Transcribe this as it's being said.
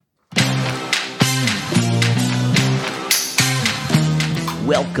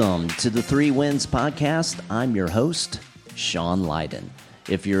Welcome to the Three Wins Podcast. I'm your host, Sean Lyden.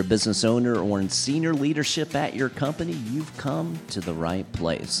 If you're a business owner or in senior leadership at your company, you've come to the right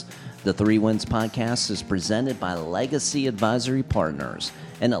place. The Three Wins Podcast is presented by Legacy Advisory Partners,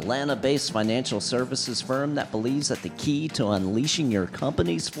 an Atlanta-based financial services firm that believes that the key to unleashing your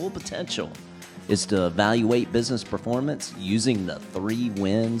company's full potential is to evaluate business performance using the Three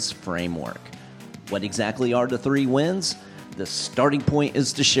Wins framework. What exactly are the three wins? The starting point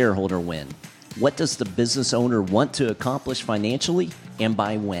is the shareholder win. What does the business owner want to accomplish financially and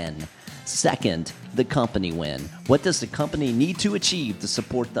by when? Second, the company win. What does the company need to achieve to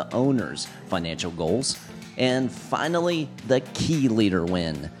support the owner's financial goals? And finally, the key leader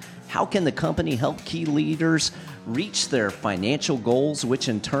win. How can the company help key leaders reach their financial goals, which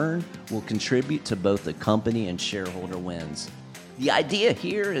in turn will contribute to both the company and shareholder wins? The idea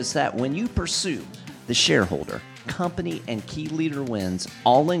here is that when you pursue the shareholder, company, and key leader wins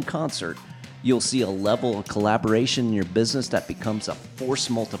all in concert, you'll see a level of collaboration in your business that becomes a force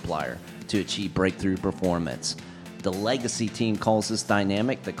multiplier to achieve breakthrough performance. The Legacy team calls this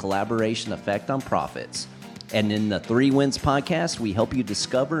dynamic the collaboration effect on profits. And in the Three Wins Podcast, we help you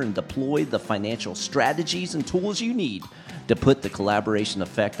discover and deploy the financial strategies and tools you need to put the collaboration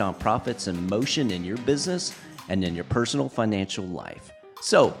effect on profits in motion in your business and in your personal financial life.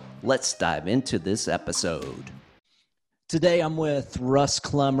 So let's dive into this episode. Today, I'm with Russ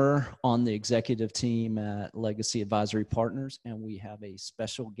Clemmer on the executive team at Legacy Advisory Partners, and we have a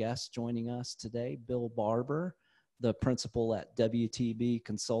special guest joining us today, Bill Barber, the principal at WTB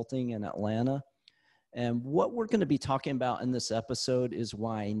Consulting in Atlanta. And what we're going to be talking about in this episode is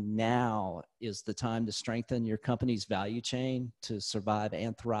why now is the time to strengthen your company's value chain to survive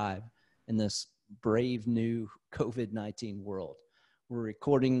and thrive in this brave new COVID-19 world. We're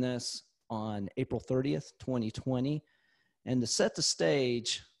recording this on April 30th, 2020. And to set the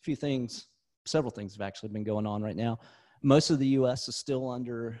stage, several things have actually been going on right now. Most of the U.S. is still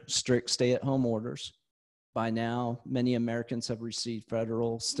under strict stay-at-home orders. By now, many Americans have received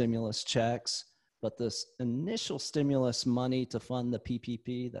federal stimulus checks, but this initial stimulus money to fund the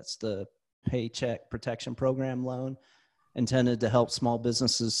PPP, that's the Paycheck Protection Program loan, intended to help small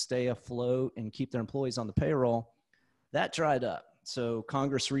businesses stay afloat and keep their employees on the payroll, that dried up. So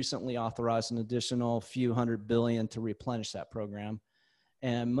Congress recently authorized an additional few $100 billion to replenish that program.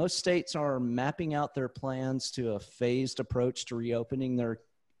 And most states are mapping out their plans to a phased approach to reopening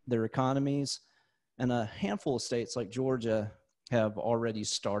their economies. And a handful of states like Georgia have already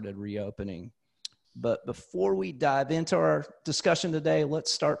started reopening. But before we dive into our discussion today,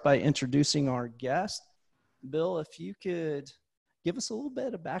 let's start by introducing our guest. Bill, if you could give us a little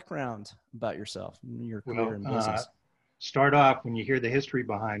bit of background about yourself and your career in business. Start off, when you hear the history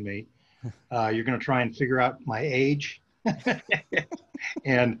behind me, you're going to try and figure out my age.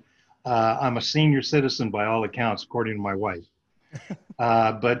 And I'm a senior citizen by all accounts, according to my wife.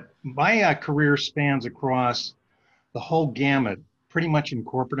 But my career spans across the whole gamut, pretty much in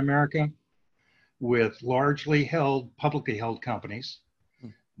corporate America, with largely publicly held companies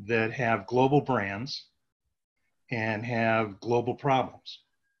that have global brands and have global problems.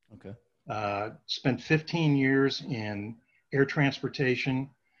 Okay. Spent 15 years in air transportation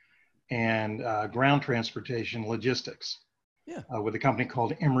and ground transportation logistics with a company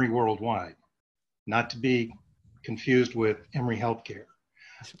called Emory Worldwide, not to be confused with Emory Healthcare.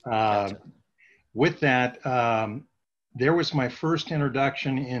 Gotcha. With that, there was my first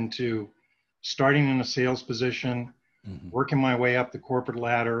introduction into starting in a sales position, working my way up the corporate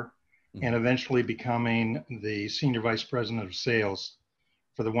ladder, and eventually becoming the senior vice president of sales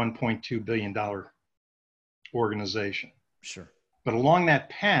for the $1.2 billion organization. Sure. But along that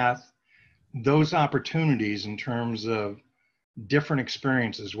path, those opportunities in terms of different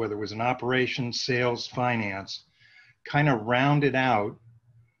experiences, whether it was in operations, sales, finance, kind of rounded out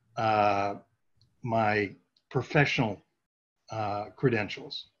my professional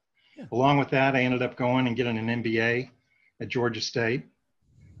credentials. Yeah. Along with that, I ended up going and getting an MBA at Georgia State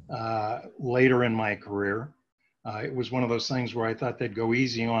later in my career. It was one of those things where I thought they'd go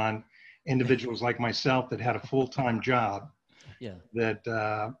easy on individuals like myself that had a full-time job. Yeah. But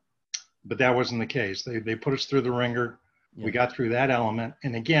that wasn't the case. They put us through the ringer. Yeah. We got through that element.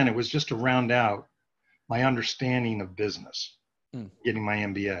 And again, it was just to round out my understanding of business, getting my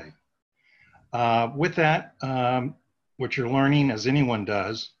MBA. With that, what you're learning, as anyone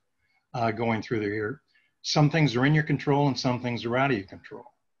does, going through here, some things are in your control and some things are out of your control.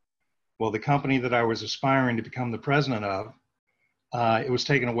 Well, the company that I was aspiring to become the president of, it was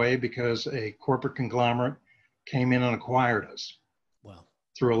taken away because a corporate conglomerate came in and acquired us. Wow.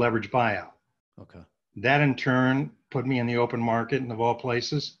 Through a leveraged buyout. Okay. That in turn put me in the open market, and of all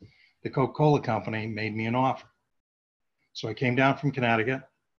places, the Coca-Cola company made me an offer. So I came down from Connecticut,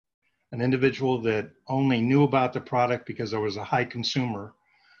 an individual that only knew about the product because I was a high consumer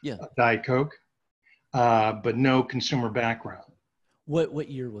of Diet Coke, but no consumer background. What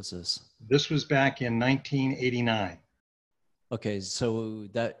year was this? This was back in 1989. Okay, so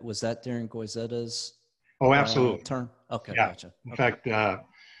was that during Goizetta's absolutely. term? Okay, yeah. Gotcha. In fact,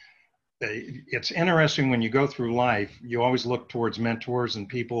 it's interesting when you go through life, you always look towards mentors and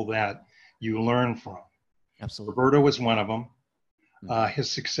people that you learn from. Absolutely. Roberto was one of them.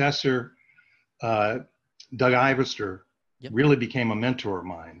 His successor, Doug Ivester, really became a mentor of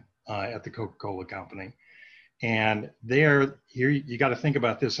mine at the Coca-Cola company. And here you got to think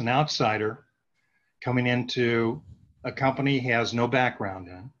about this: an outsider coming into a company he has no background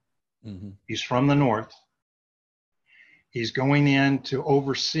in. Mm-hmm. He's from the North. He's going in to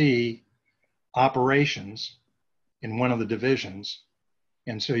oversee operations in one of the divisions.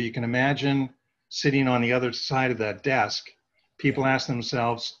 And so you can imagine sitting on the other side of that desk, people ask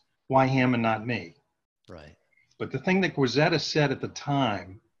themselves, why him and not me? Right. But the thing that Goizetta said at the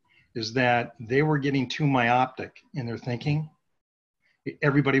time is that they were getting too myopic in their thinking.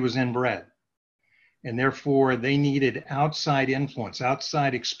 Everybody was inbred. And therefore, they needed outside influence,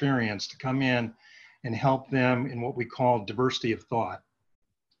 outside experience to come in and help them in what we call diversity of thought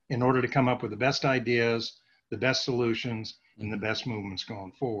in order to come up with the best ideas, the best solutions, and the best movements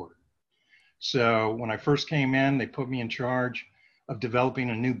going forward. So when I first came in, they put me in charge of developing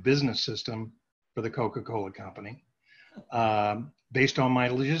a new business system for the Coca-Cola company based on my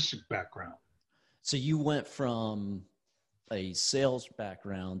logistics background. So you went from a sales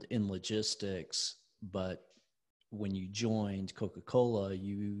background in logistics, but when you joined Coca-Cola,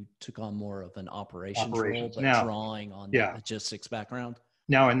 you took on more of an operations role, but now, drawing on that logistics background.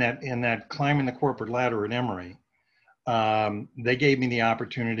 Now, in that climbing the corporate ladder at Emery, they gave me the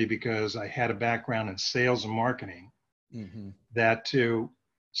opportunity because I had a background in sales and marketing, that to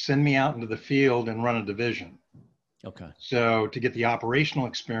send me out into the field and run a division. Okay. So to get the operational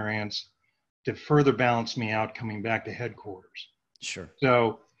experience to further balance me out coming back to headquarters. Sure.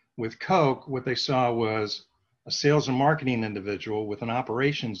 So with Coke, what they saw was a sales and marketing individual with an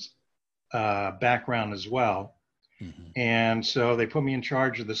operations background as well. And so they put me in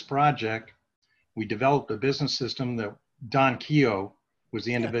charge of this project. We developed a business system that Don Keogh was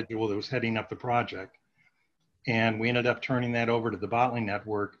the individual that was heading up the project. And we ended up turning that over to the bottling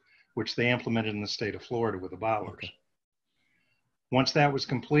network, which they implemented in the state of Florida with the bottlers. Okay. Once that was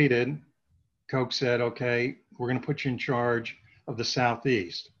completed, Coke said, okay, we're going to put you in charge of the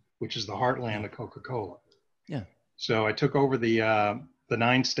Southeast, which is the heartland of Coca-Cola. Yeah. So I took over the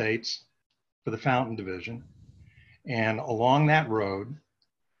 9 states for the fountain division. And along that road,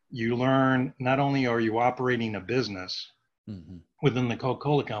 you learn not only are you operating a business within the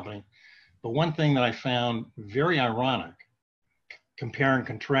Coca-Cola company, but one thing that I found very ironic, compare and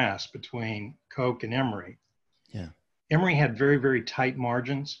contrast between Coke and Emery. Yeah. Emery had very, very tight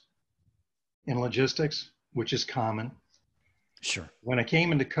margins in logistics, which is common. Sure. When I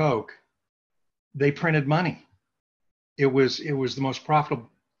came into Coke, they printed money. It was the most profitable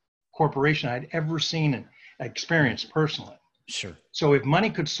corporation I'd ever seen and experienced personally. Sure. So if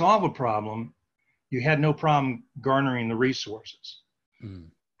money could solve a problem, you had no problem garnering the resources.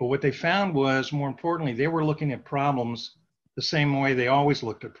 But what they found was, more importantly, they were looking at problems the same way they always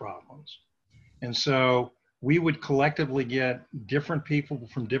looked at problems. And so we would collectively get different people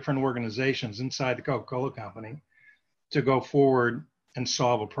from different organizations inside the Coca-Cola company to go forward and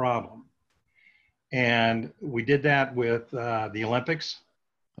solve a problem. And we did that with the Olympics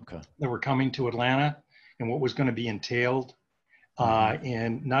that were coming to Atlanta and what was going to be entailed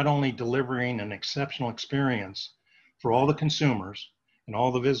in not only delivering an exceptional experience for all the consumers and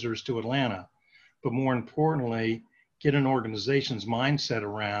all the visitors to Atlanta, but more importantly, get an organization's mindset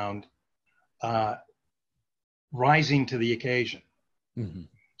around rising to the occasion.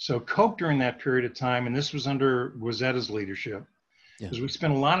 So Coke during that period of time, and this was under Goizetta's leadership, is we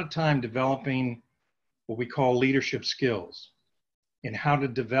spent a lot of time developing what we call leadership skills and how to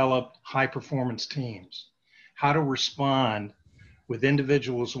develop high performance teams, how to respond with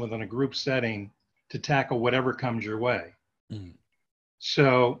individuals within a group setting to tackle whatever comes your way.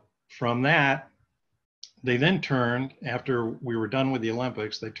 So from that, they then turned, after we were done with the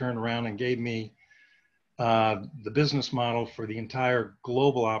Olympics, they turned around and gave me the business model for the entire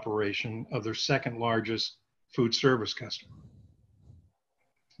global operation of their second largest food service customer.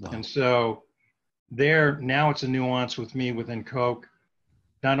 Wow. And so now it's a nuance with me within Coke,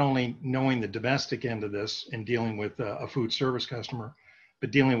 not only knowing the domestic end of this and dealing with a food service customer, but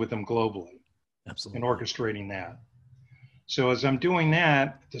dealing with them globally. and Absolutely. orchestrating that. So as I'm doing that,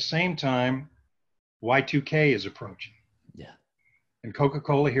 at the same time, Y2K is approaching. Yeah. And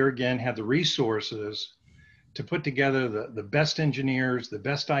Coca-Cola here again had the resources to put together the best engineers, the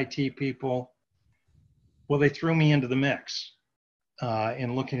best IT people. Well, they threw me into the mix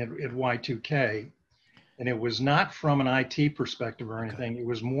in looking at Y2K. And it was not from an IT perspective or anything. It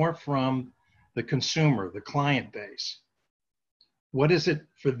was more from the consumer, the client base. What is it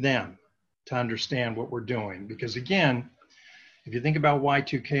for them to understand what we're doing? Because again, if you think about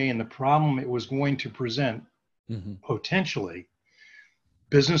Y2K and the problem it was going to present, potentially,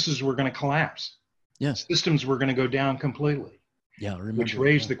 businesses were going to collapse. Yeah. Systems were going to go down completely. Yeah, I remember. Which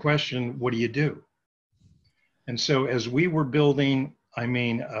raised the question, what do you do? And so as we were building,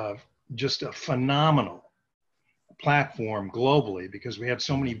 just a phenomenal platform globally, because we have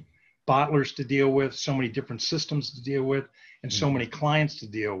so many bottlers to deal with, so many different systems to deal with, and so many clients to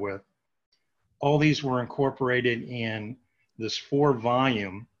deal with. All these were incorporated in this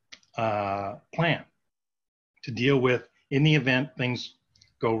 4-volume plan to deal with in the event things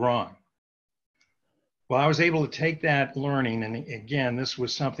go wrong. Well, I was able to take that learning, and again, this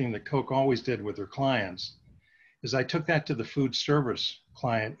was something that Coke always did with their clients, is I took that to the food service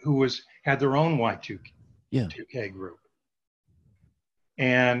client who had their own Y2K group.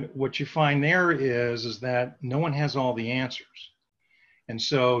 And what you find there is that no one has all the answers. And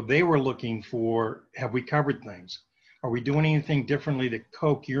so they were looking for, have we covered things? Are we doing anything differently that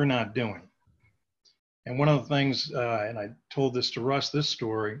Coke you're not doing? And one of the things, and I told this to Russ, this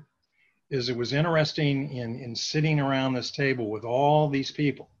story, is it was interesting in sitting around this table with all these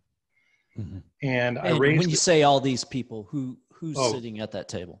people. And when you say all these people, who's sitting at that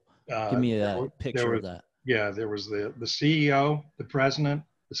table? Give me a picture of that. Yeah, there was the CEO, the president,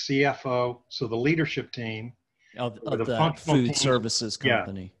 the CFO, so the leadership team of the food team, services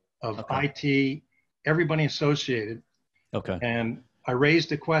company. Yeah, of IT, everybody associated. Okay. And I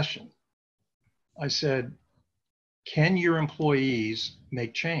raised a question. I said, can your employees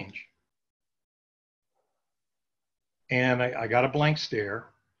make change? And I got a blank stare.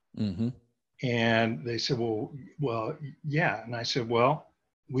 And they said, well, yeah. And I said, well,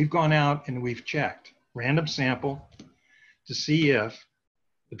 we've gone out and we've checked random sample to see if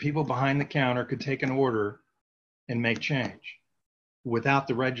the people behind the counter could take an order and make change without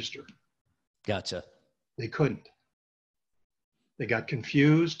the register. Gotcha. They couldn't. They got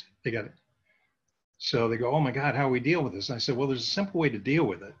confused. So they go, oh my God, how do we deal with this? And I said, well, there's a simple way to deal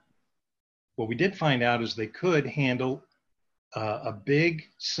with it. What we did find out is they could handle a big,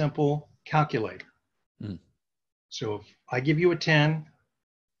 simple calculator. So if I give you a 10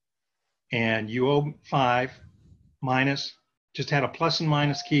 and you owe 5 minus, just had a plus and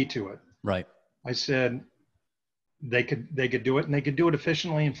minus key to it. Right. I said they could do it, and they could do it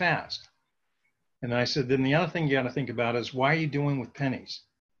efficiently and fast. And I said, then the other thing you got to think about is, why are you doing with pennies?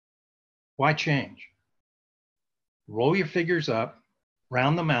 Why change? Roll your figures up,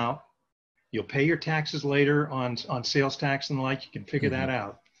 round them out. You'll pay your taxes later on sales tax and the like. You can figure that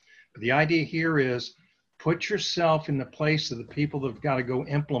out. But the idea here is, put yourself in the place of the people that have got to go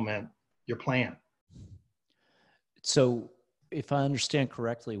implement your plan. So if I understand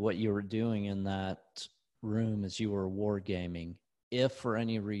correctly, what you were doing in that room is you were wargaming. If for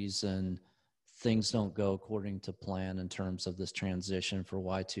any reason things don't go according to plan in terms of this transition for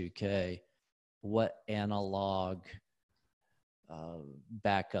Y2K, what analog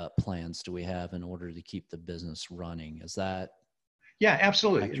backup plans do we have in order to keep the business running? Is that? Yeah,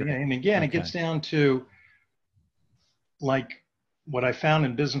 absolutely. And again, it gets down to, like, what I found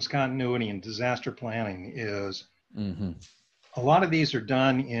in business continuity and disaster planning is a lot of these are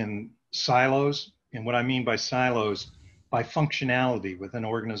done in silos. And what I mean by silos, by functionality within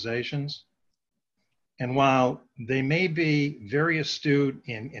organizations. And while they may be very astute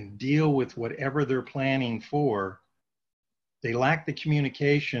and deal with whatever they're planning for, they lack the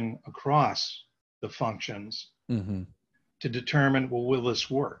communication across the functions to determine, well, will this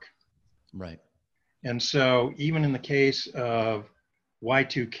work? Right. And so even in the case of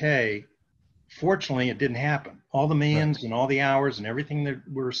Y2K, fortunately, it didn't happen. All the millions and all the hours and everything that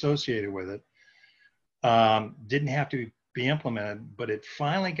were associated with it didn't have to be implemented, but it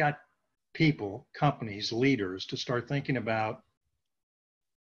finally got people, companies, leaders to start thinking about,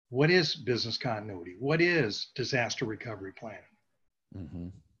 what is business continuity? What is disaster recovery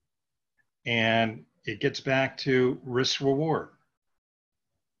planning? And it gets back to risk reward.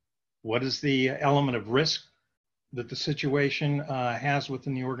 What is the element of risk that the situation has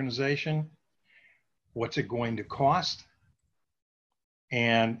within the organization? What's it going to cost?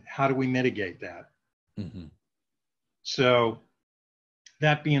 And how do we mitigate that? So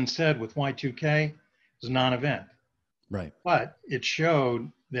That being said, with Y2K, it was a non-event. Right. But it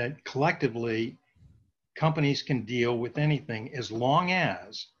showed that collectively, companies can deal with anything as long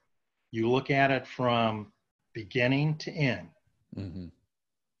as you look at it from beginning to end,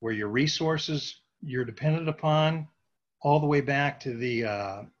 where your resources you're dependent upon all the way back to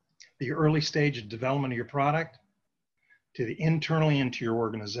the early stage of development of your product, to the internally into your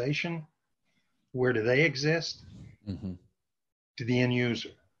organization, where do they exist, to the end user.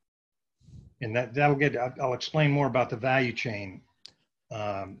 And I'll explain more about the value chain,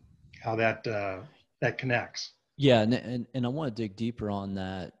 how that connects. Yeah, and I want to dig deeper on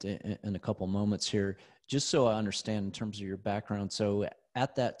that in a couple moments here, just so I understand in terms of your background. So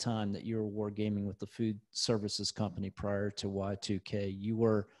at that time that you were wargaming with the food services company prior to Y2K, you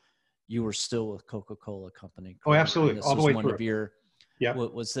were still with Coca-Cola Company, correct? Oh, absolutely, This all the was way one through. of your. Yeah.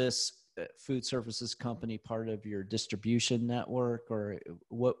 Was this food services company part of your distribution network, or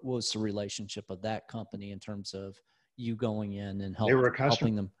what was the relationship of that company in terms of you going in and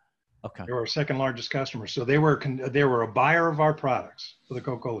helping them? Okay. They were our second largest customer. So they were a buyer of our products for the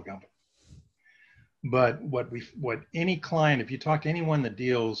Coca-Cola Company. But what any client, if you talk to anyone that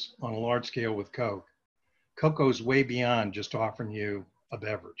deals on a large scale with Coke, Coke goes way beyond just offering you a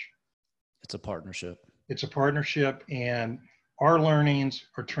beverage. It's a partnership. It's a partnership, and our learnings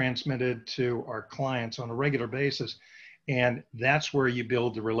are transmitted to our clients on a regular basis. And that's where you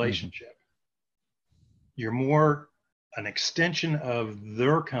build the relationship. You're more an extension of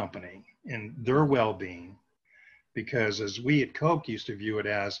their company and their well-being, because as we at Coke used to view it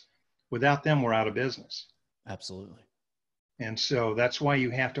as, without them, we're out of business. Absolutely. And so that's why you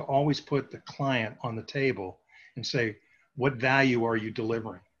have to always put the client on the table and say, what value are you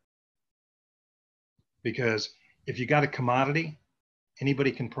delivering? Because if you got a commodity,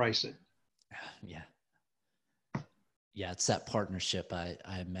 anybody can price it. Yeah. Yeah, it's that partnership, I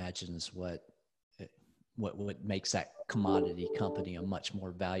imagine, is what makes that commodity company a much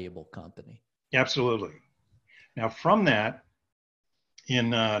more valuable company. Absolutely. Now, from that,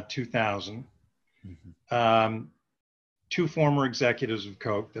 in 2000, two former executives of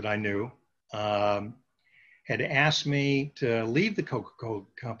Coke that I knew had asked me to leave the Coca-Cola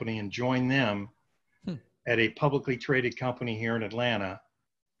Company and join them at a publicly traded company here in Atlanta,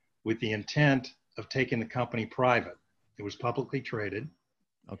 with the intent of taking the company private. It was publicly traded.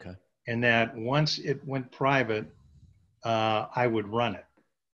 Okay. And that once it went private, I would run it.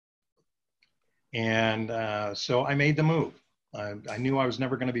 And so I made the move. I knew I was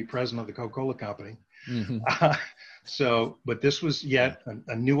never going to be president of the Coca-Cola Company. But this was yet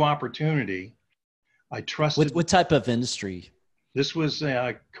a new opportunity. I trusted. What type of industry? This was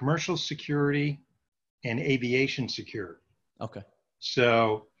commercial security and aviation security. Okay.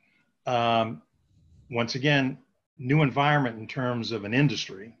 So once again, new environment in terms of an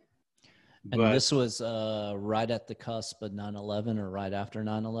industry. And this was right at the cusp of 9/11 or right after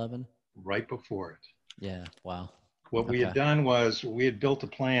 9/11? Right before it. Yeah. Wow. What we had done was we had built a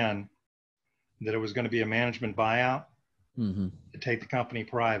plan that it was going to be a management buyout to take the company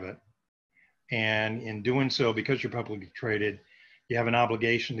private. And in doing so, because you're publicly traded, you have an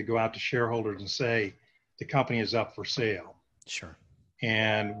obligation to go out to shareholders and say, the company is up for sale. Sure.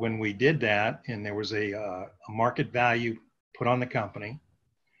 And when we did that, and there was a market value put on the company,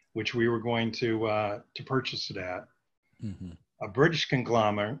 which we were going to purchase it at, a British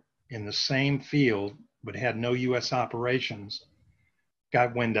conglomerate in the same field, but had no U.S. operations,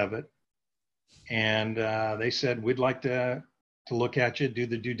 got wind of it. And they said, we'd like to look at you, do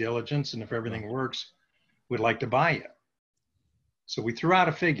the due diligence, and if everything works, we'd like to buy you. So we threw out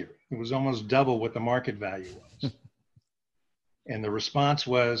a figure. It was almost double what the market value was. And the response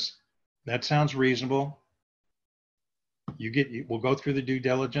was, that sounds reasonable. We'll go through the due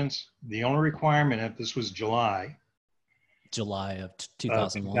diligence. The only requirement, if this was July of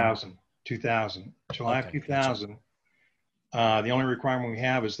 2001. 2000. July of 2000. Gotcha. The only requirement we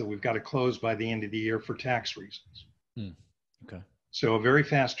have is that we've got to close by the end of the year for tax reasons. Okay. So a very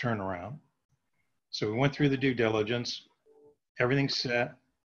fast turnaround. So we went through the due diligence. Everything's set.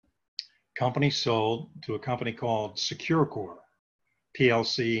 Company sold to a company called SecureCorp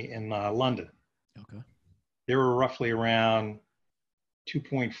PLC in London. Okay. They were roughly around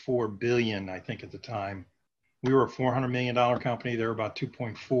 2.4 billion, I think, at the time. We were a $400 million company. They were about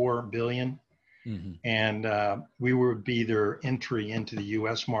 2.4 billion. And we would be their entry into the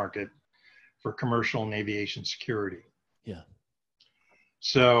U.S. market for commercial and aviation security. Yeah.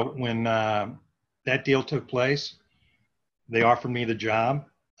 So when that deal took place, they offered me the job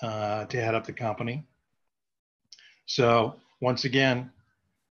to head up the company. So once again,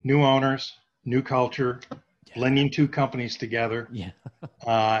 new owners, new culture, blending two companies together. Yeah.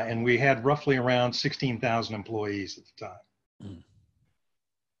 And we had roughly around 16,000 employees at the time. Mm.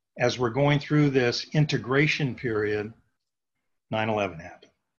 As we're going through this integration period, 9/11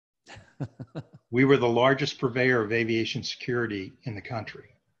 happened. We were the largest purveyor of aviation security in the country.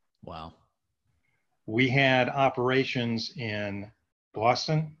 Wow. We had operations in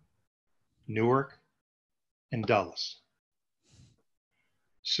Boston, Newark, and Dulles.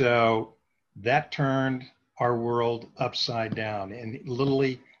 So that turned our world upside down. And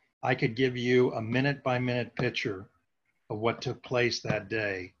literally, I could give you a minute-by-minute picture of what took place that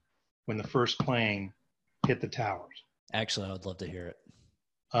day when the first plane hit the towers. Actually, I would love to hear it.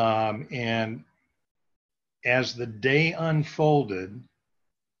 And as the day unfolded,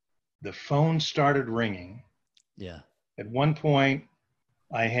 the phone started ringing. Yeah. At one point,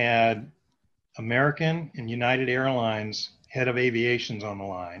 I had American and United Airlines head of aviations on the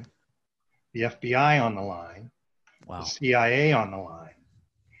line, the FBI on the line, wow. the CIA on the line.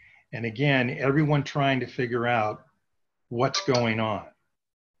 And again, everyone trying to figure out what's going on. At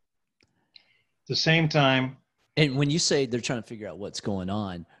the same time. And when you say they're trying to figure out what's going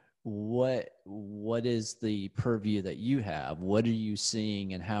on, what is the purview that you have? What are you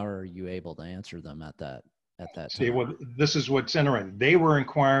seeing, and how are you able to answer them at that time? See, well, this is what's interesting. They were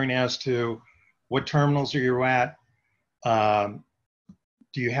inquiring as to what terminals are you at?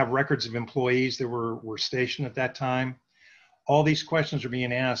 Do you have records of employees that were stationed at that time? All these questions are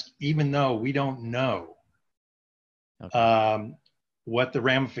being asked, even though we don't know what the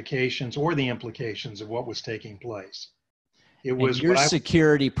ramifications or the implications of what was taking place. It was your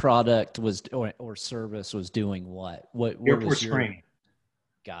security product was or service was doing what? What airport was your screening?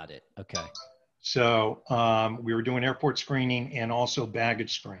 Got it. Okay. So we were doing airport screening and also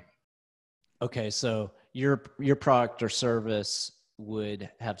baggage screening. Okay, so your product or service would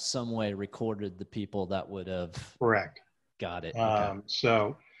have some way recorded the people that would have. Correct. Got it. Okay.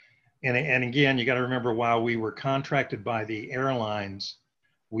 So, and again, you got to remember, while we were contracted by the airlines,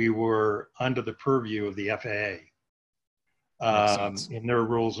 we were under the purview of the FAA in their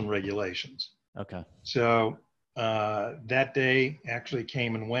rules and regulations. Okay. So that day actually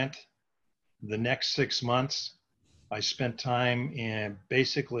came and went. The next 6 months, I spent time in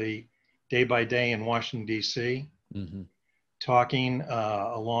basically day by day in Washington, D.C., talking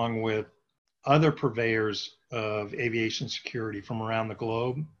along with other purveyors of aviation security from around the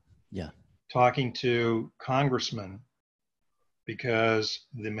globe. Yeah. Talking to congressmen, because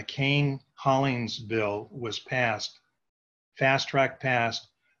the McCain-Hollings bill was passed, fast track passed,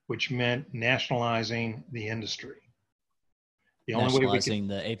 which meant nationalizing the industry. The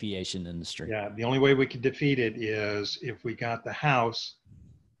the aviation industry. Yeah, the only way we could defeat it is if we got the House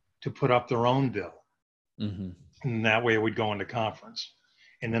to put up their own bill. And that way it would go into conference,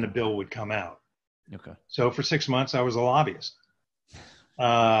 and then a bill would come out. Okay. So for 6 months, I was a lobbyist.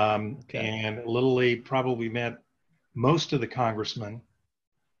 And literally probably met most of the congressmen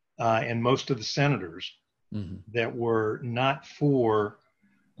and most of the senators that were not for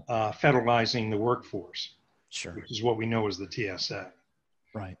federalizing the workforce. Sure. Which is what we know as the TSA.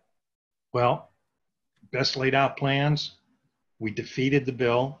 Right. Well, best laid out plans. We defeated the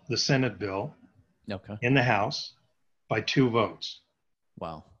bill, the Senate bill, in the House by 2 votes.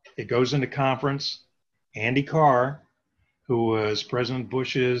 Wow. It goes into conference. Andy Carr, who was President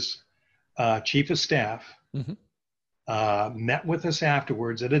Bush's chief of staff, met with us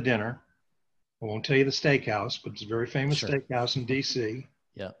afterwards at a dinner. I won't tell you the steakhouse, but it's a very famous steakhouse in D.C.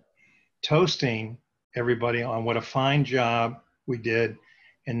 Yeah. Toasting everybody on what a fine job we did,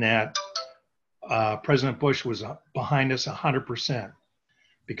 and that President Bush was behind us 100%.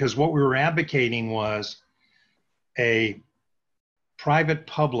 Because what we were advocating was a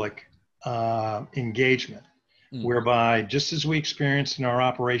private-public engagement, whereby, just as we experienced in our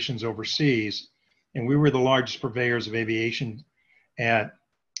operations overseas, and we were the largest purveyors of aviation at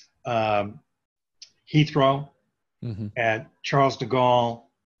Heathrow, at Charles de Gaulle,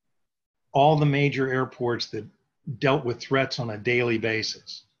 all the major airports that dealt with threats on a daily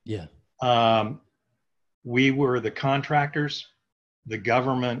basis. Yeah. We were the contractors. The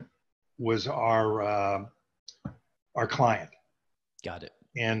government was our client. Got it.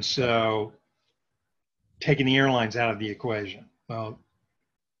 And so taking the airlines out of the equation. Well,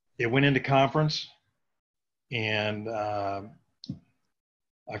 it went into conference, and I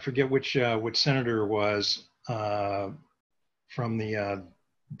forget which senator was from the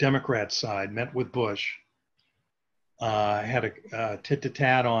Democrat side, met with Bush, had a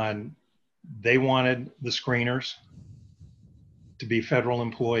tit-to-tat on, they wanted the screeners to be federal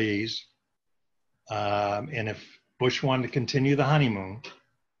employees. And if Bush wanted to continue the honeymoon,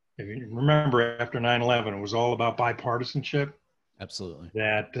 If you remember, after 9/11, it was all about bipartisanship. Absolutely.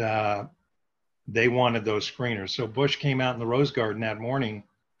 That they wanted those screeners. So Bush came out in the Rose Garden that morning,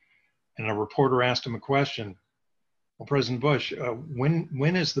 and a reporter asked him a question. Well, President Bush,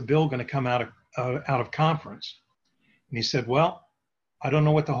 when is the bill going to come out of conference? And he said, well, I don't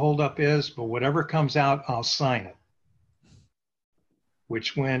know what the holdup is, but whatever comes out, I'll sign it.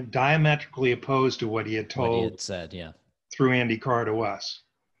 Which went diametrically opposed to what he had told, what he had said, yeah, through Andy Carr to us.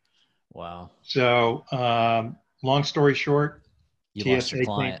 Wow. So, long story short, you lost your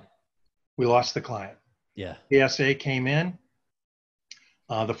client. We lost the client. Yeah. TSA came in.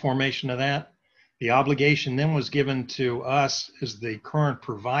 The formation of that, the obligation then was given to us as the current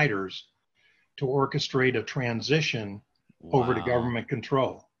providers to orchestrate a transition over to government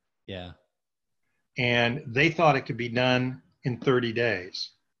control. Yeah. And they thought it could be done in 30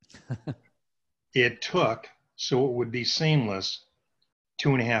 days. It took, so it would be seamless,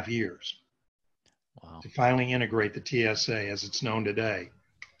 2.5 years. Wow. To finally integrate the TSA as it's known today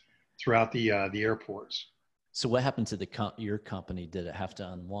throughout the airports. So what happened to your company? Did it have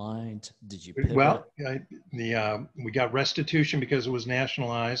to unwind? Did you pivot? Well, we got restitution because it was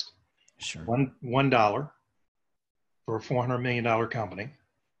nationalized. Sure. $1 for a $400 million company.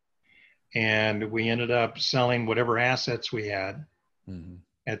 And we ended up selling whatever assets we had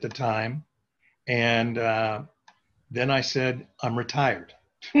at the time. And then I said, I'm retired.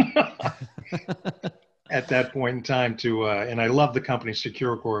 At that point in time and I love the company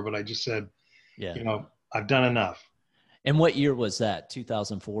SecureCorp, but I just said, I've done enough. And what year was that?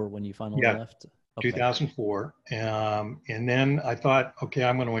 2004 when you finally left? Okay. 2004. And then I thought, okay,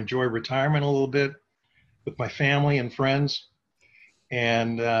 I'm going to enjoy retirement a little bit with my family and friends.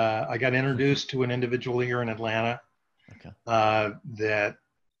 And I got introduced to an individual here in Atlanta that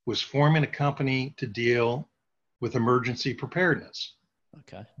was forming a company to deal with emergency preparedness.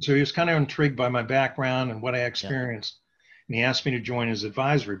 Okay. So he was kind of intrigued by my background and what I experienced. And he asked me to join his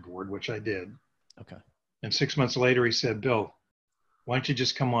advisory board, which I did. Okay. And 6 months later, he said, Bill, why don't you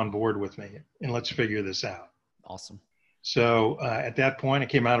just come on board with me and let's figure this out. Awesome. So at that point, I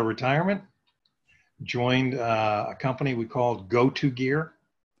came out of retirement, joined a company we called Go-To Gear.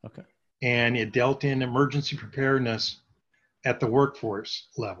 Okay. And it dealt in emergency preparedness at the workforce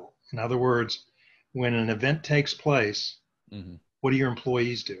level. In other words, when an event takes place, what do your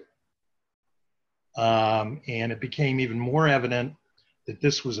employees do? And it became even more evident that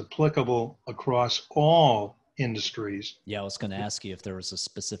this was applicable across all industries. Yeah, I was going to ask you if there was a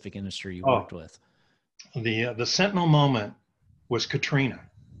specific industry you worked with. The sentinel moment was Katrina.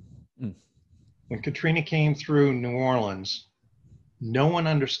 When Katrina came through New Orleans, no one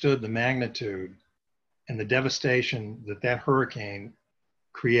understood the magnitude and the devastation that hurricane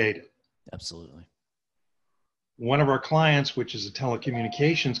created. Absolutely. One of our clients, which is a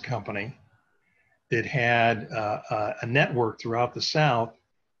telecommunications company that had a network throughout the South,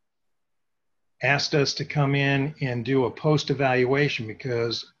 asked us to come in and do a post-evaluation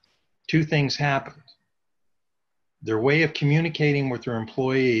because two things happened. Their way of communicating with their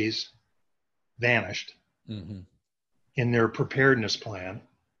employees vanished in their preparedness plan.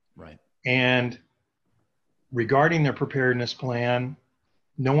 Right. And regarding their preparedness plan,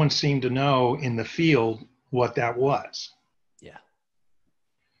 no one seemed to know in the field what that was. Yeah.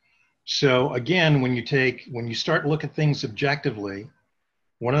 So again, when you start looking at things objectively,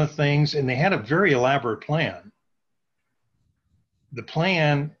 one of the things, and they had a very elaborate plan. The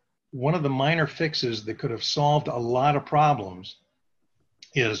plan, one of the minor fixes that could have solved a lot of problems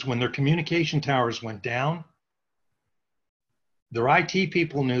is when their communication towers went down, their IT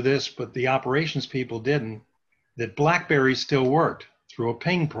people knew this, but the operations people didn't, that BlackBerry still worked through a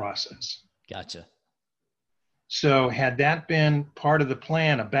ping process. Gotcha. So had that been part of the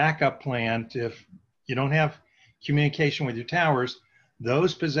plan, a backup plan, if you don't have communication with your towers,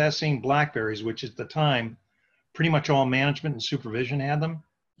 those possessing BlackBerries, which at the time, pretty much all management and supervision had them,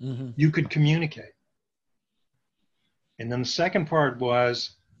 you could communicate. And then the second part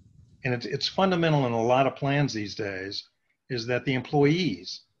was, and it's fundamental in a lot of plans these days, is that the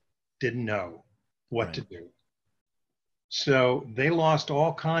employees didn't know what to do. So they lost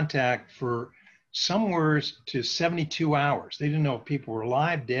all contact for somewhere to 72 hours. They didn't know if people were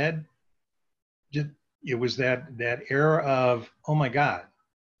alive, dead. It was that era of, oh my God,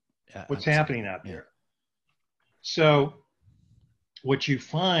 what's happening out there? So what you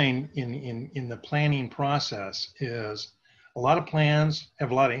find in the planning process is a lot of plans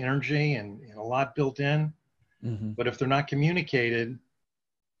have a lot of energy and a lot built in, but if they're not communicated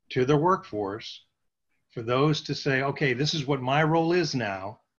to their workforce, for those to say, okay, this is what my role is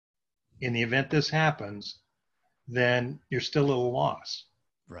now, in the event this happens, then you're still at a loss.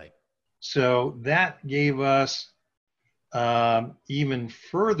 Right. So that gave us even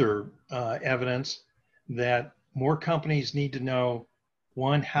further evidence that more companies need to know,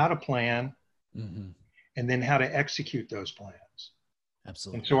 one, how to plan, Mm-hmm. and then how to execute those plans.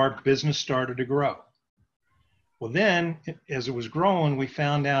 Absolutely. And so our business started to grow. Well, then, as it was growing, we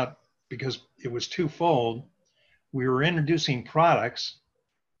found out, because it was twofold, we were introducing products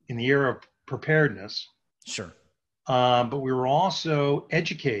in the era of preparedness. Sure. But we were also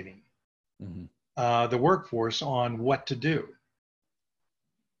educating Mm-hmm. the workforce on what to do.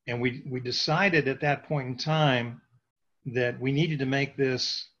 And we decided at that point in time that we needed to make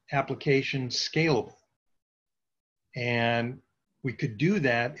this application scalable. And we could do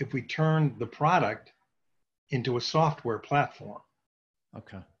that if we turned the product into a software platform.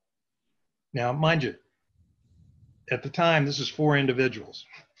 Okay. Now, mind you, at the time, this is 4 individuals.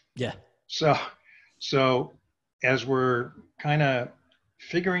 Yeah. So as we're kind of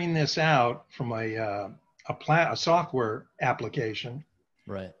figuring this out from a software application,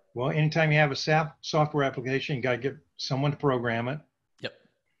 right. Well, anytime you have a software application, you got to get someone to program it. Yep.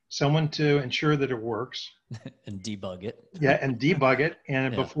 Someone to ensure that it works. And debug it. Yeah, and debug it.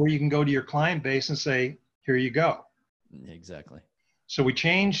 And before you can go to your client base and say, here you go. Exactly. So we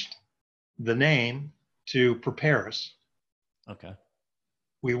changed the name to Preparis. Okay.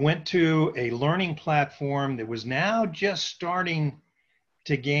 We went to a learning platform that was now just starting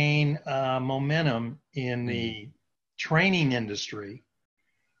to gain momentum in the training industry,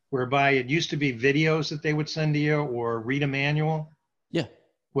 whereby it used to be videos that they would send to you or read a manual. Yeah.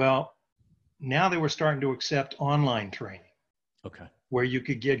 Well, now they were starting to accept online training. Okay. Where you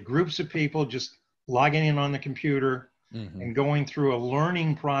could get groups of people just logging in on the computer and going through a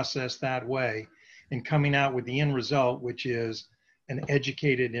learning process that way and coming out with the end result, which is an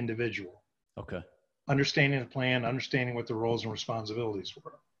educated individual. Okay. Understanding the plan, understanding what the roles and responsibilities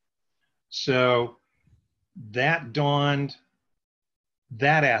were. So that dawned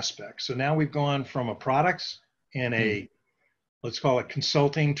that aspect. So now we've gone from a products and a, let's call it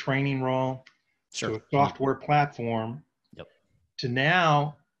consulting training role, to a software platform, to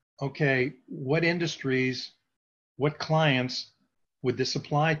now, okay, what industries, what clients would this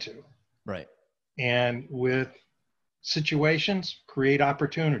apply to? Right. And with situations, create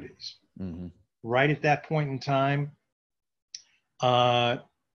opportunities. Right at that point in time, a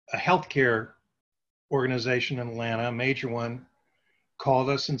healthcare organization in Atlanta, a major one, called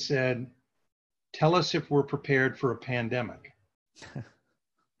us and said, tell us if we're prepared for a pandemic.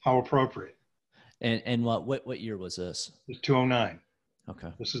 How appropriate. And what year was this? It was 2009.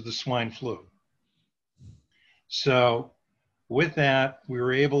 Okay. This is the swine flu. So with that, we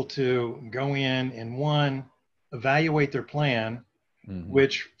were able to go in and, one, evaluate their plan,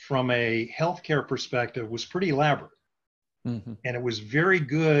 which from a healthcare perspective was pretty elaborate. And it was very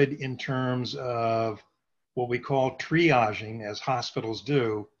good in terms of what we call triaging, as hospitals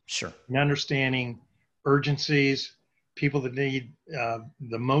do. Sure. And understanding urgencies, people that need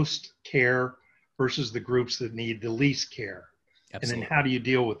the most care versus the groups that need the least care. Absolutely. And then how do you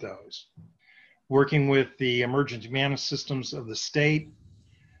deal with those? Working with the emergency management systems of the state,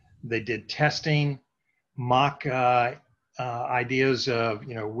 they did testing, mock ideas of,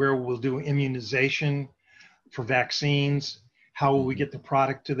 where we'll do immunization for vaccines, how will we get the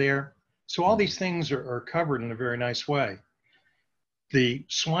product to there? So all these things are covered in a very nice way. The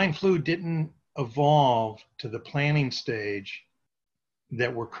swine flu didn't evolve to the planning stage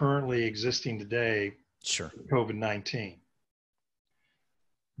that we're currently existing today. Sure. COVID-19.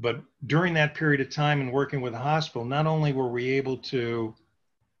 But during that period of time and working with the hospital, not only were we able to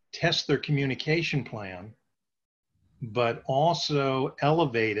test their communication plan, but also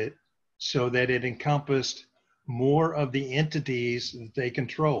elevate it so that it encompassed more of the entities that they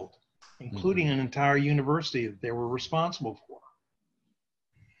controlled, including an entire university that they were responsible for.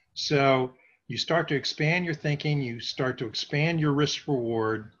 So you start to expand your thinking, you start to expand your risk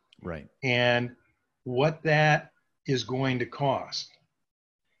reward, right, and what that is going to cost.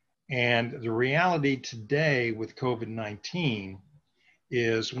 And the reality today with COVID-19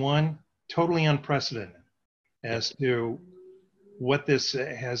 is, one, totally unprecedented as to what this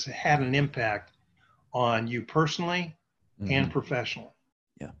has had an impact on you personally and professionally.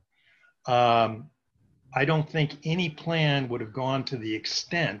 Yeah. I don't think any plan would have gone to the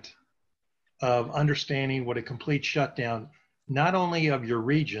extent of understanding what a complete shutdown, not only of your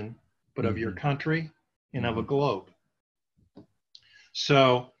region, but of your country and of a globe.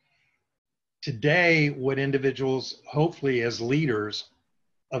 So today, what individuals, hopefully as leaders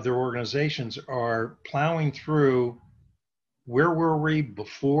of their organizations, are plowing through, where were we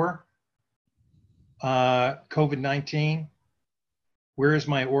before COVID-19? Where is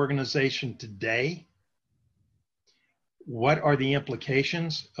my organization today? What are the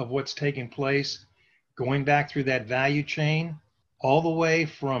implications of what's taking place? Going back through that value chain, all the way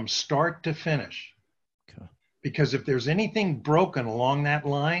from start to finish. Okay. Because if there's anything broken along that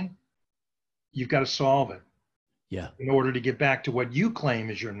line, you've got to solve it. Yeah. In order to get back to what you claim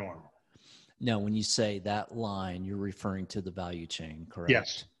is your normal. Now, when you say that line, you're referring to the value chain, correct?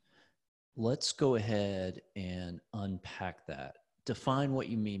 Yes. Let's go ahead and unpack that. Define what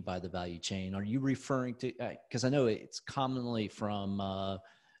you mean by the value chain. Are you referring to, because I know it's commonly from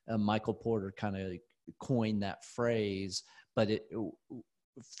Michael Porter kind of coined that phrase, but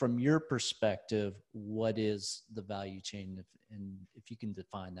from your perspective, what is the value chain? And if you can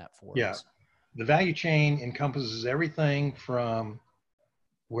define that for us. The value chain encompasses everything from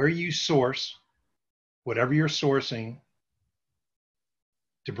where you source, whatever you're sourcing,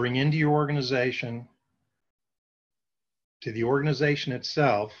 to bring into your organization, to the organization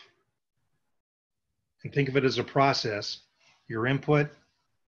itself, and think of it as a process. Your input,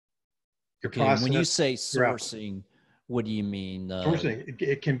 your process. When you say sourcing, what do you mean? Sourcing,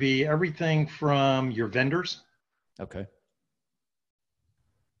 it can be everything from your vendors. Okay.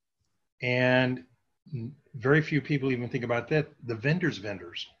 And very few people even think about that, the vendors.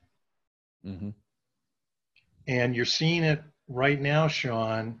 Mm-hmm. And you're seeing it right now,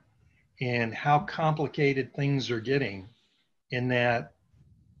 Sean, in how complicated things are getting, in that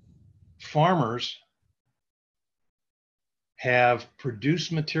farmers have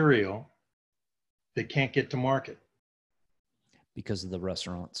produced material that can't get to market. Because of the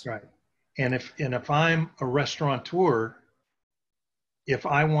restaurants. Right. And if I'm a restaurateur, if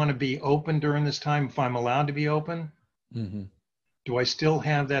I want to be open during this time, if I'm allowed to be open, mm-hmm. do I still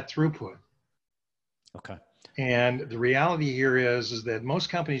have that throughput? Okay. And the reality here is that most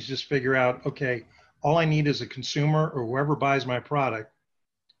companies just figure out, okay, all I need is a consumer or whoever buys my product.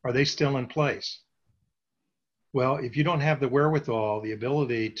 Are they still in place? Well, if you don't have the wherewithal, the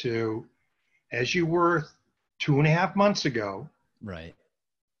ability to, as you were 2.5 months ago, right,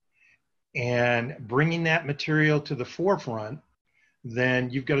 and bringing that material to the forefront, then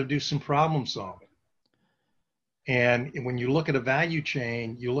you've got to do some problem solving. And when you look at a value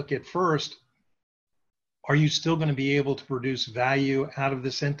chain, you look at first, are you still going to be able to produce value out of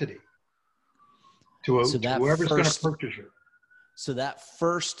this entity to whoever's going to purchase it? So that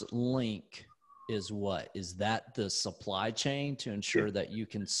first link is what? Is that the supply chain to ensure that you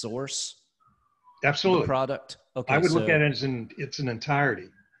can source Absolutely the product? Okay, I would look at it as it's an entirety.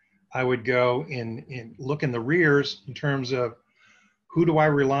 I would go in look in the rears in terms of who do I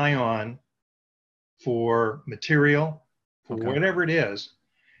rely on for material, for whatever it is.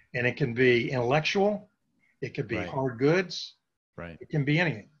 And it can be intellectual, it could be hard goods, it can be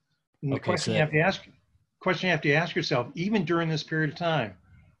anything. And the question you have to ask yourself, even during this period of time,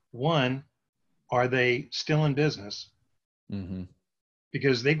 one, are they still in business? Mm-hmm.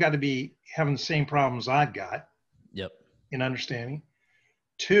 Because they've got to be having the same problems I've got. Yep. In understanding.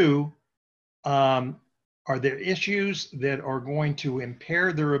 Two, are there issues that are going to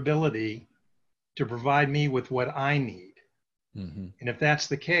impair their ability to provide me with what I need? Mm-hmm. And if that's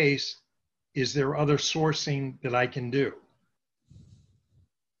the case, is there other sourcing that I can do?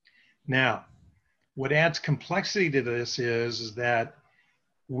 Now, what adds complexity to this is that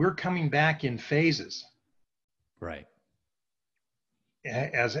we're coming back in phases. Right.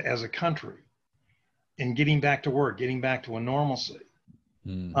 As a country, and getting back to work, getting back to a normalcy.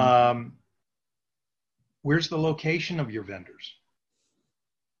 Mm-hmm. Where's the location of your vendors?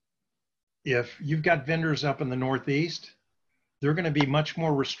 If you've got vendors up in the Northeast, they're going to be much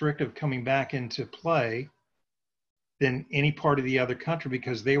more restrictive coming back into play than any part of the other country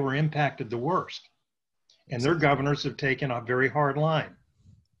because they were impacted the worst. And their governors have taken a very hard line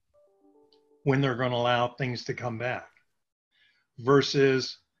when they're going to allow things to come back.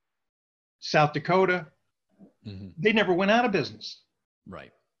 Versus South Dakota, mm-hmm. they never went out of business.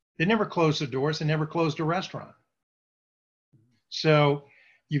 Right. They never closed their doors. They never closed a restaurant. So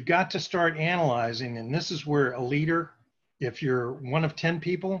you've got to start analyzing, and this is where a leader, if you're one of 10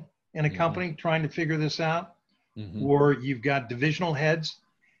 people in a mm-hmm. company trying to figure this out, mm-hmm. or you've got divisional heads,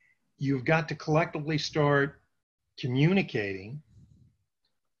 you've got to collectively start communicating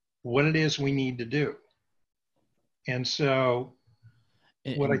what it is we need to do. And so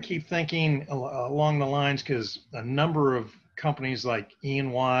what I keep thinking along the lines, because a number of companies like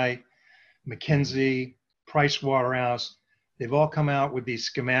E&Y, McKinsey, Price Waterhouse, they've all come out with these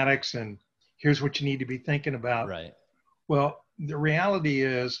schematics and here's what you need to be thinking about. Right. Well, the reality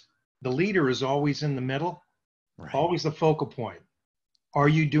is the leader is always in the middle, always the focal point. Are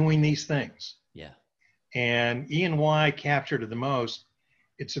you doing these things? Yeah. And E&Y captured it the most.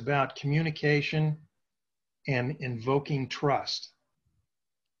 It's about communication and invoking trust.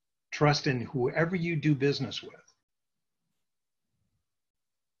 Trust in whoever you do business with.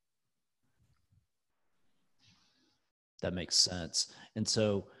 That makes sense. And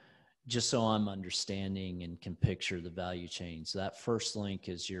so just so I'm understanding and can picture the value chains, that first link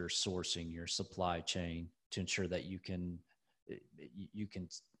is your sourcing, your supply chain to ensure that you can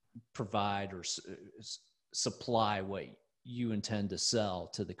provide or supply what you intend to sell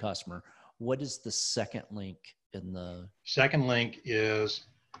to the customer. What is the second link in the? Second link is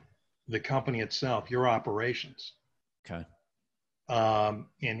the company itself, your operations. Okay.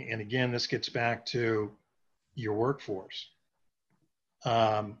 And again, this gets back to your workforce.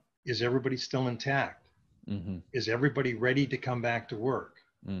 Is everybody still intact? Mm-hmm. Is everybody ready to come back to work?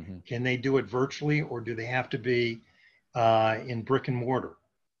 Mm-hmm. Can they do it virtually, or do they have to be in brick and mortar?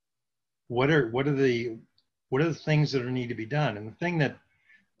 What are the things that need to be done? And the thing that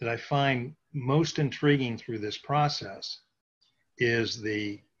I find most intriguing through this process is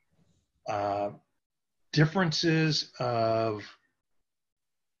the differences of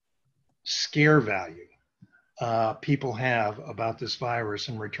scare value people have about this virus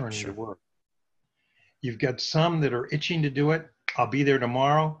and returning Sure. to work. You've got some that are itching to do it. I'll be there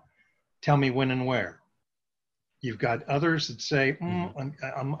tomorrow. Tell me when and where. You've got others that say,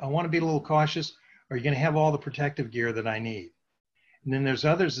 I want to be a little cautious. Are you going to have all the protective gear that I need? And then there's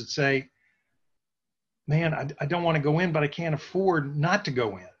others that say, man, I don't want to go in, but I can't afford not to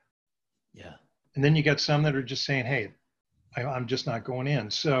go in. Yeah. And then you got some that are just saying, hey, I'm just not going in.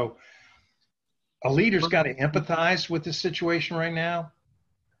 So a leader's got to empathize with this situation right now,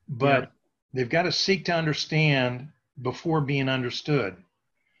 but they've got to seek to understand before being understood,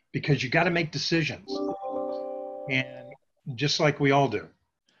 because you got to make decisions, and just like we all do.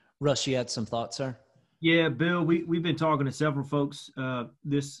 Russ, you had some thoughts, sir? Yeah, Bill, we've been talking to several folks the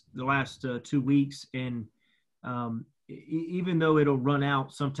last 2 weeks, and even though it'll run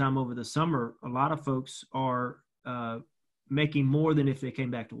out sometime over the summer, a lot of folks are making more than if they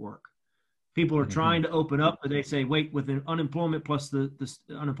came back to work. People are trying to open up, but they say, wait, with the unemployment plus the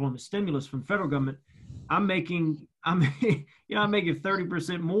unemployment stimulus from the federal government, I'm making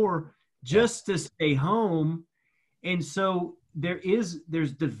 30% more just to stay home. And so we're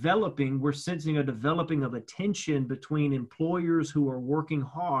sensing a developing of a tension between employers who are working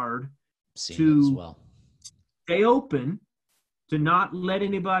hard to stay open, to not let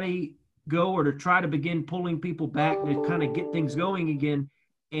anybody go, or to try to begin pulling people back to kind of get things going again.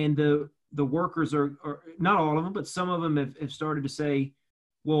 And the workers are not all of them, but some of them have started to say,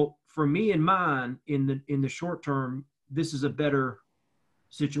 well, for me and mine in the short term, this is a better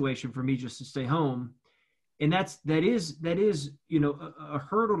situation for me just to stay home. And that is a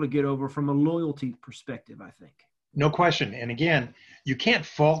hurdle to get over from a loyalty perspective, I think. No question. And again, you can't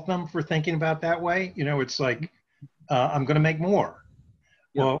fault them for thinking about that way. It's like, I'm going to make more.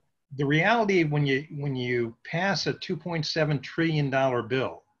 Yep. Well, the reality when you pass a $2.7 trillion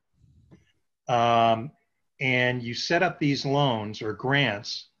bill, and you set up these loans or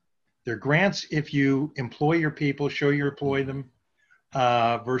grants, they're grants if you employ your people, show you employ them,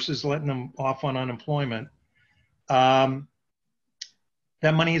 versus letting them off on unemployment. That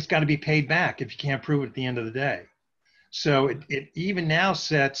money has got to be paid back if you can't prove it at the end of the day. So it even now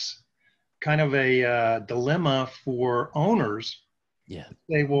sets kind of a dilemma for owners. Yeah.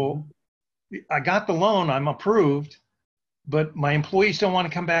 Say, well, I got the loan, I'm approved, but my employees don't want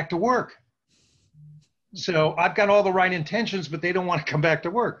to come back to work. So I've got all the right intentions, but they don't want to come back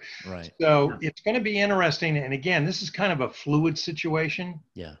to work. Right. So it's going to be interesting. And again, this is kind of a fluid situation.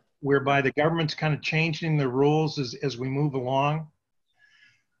 Yeah. Whereby the government's kind of changing the rules as we move along.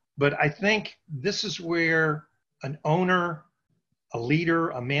 But I think this is where an owner, a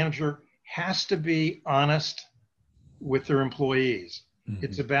leader, a manager has to be honest with their employees. Mm-hmm.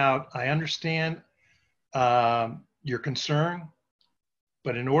 It's about, I understand your concern,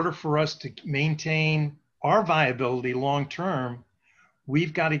 but in order for us to maintain our viability long-term,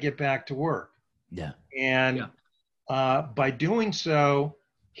 we've got to get back to work. Yeah. And by doing so,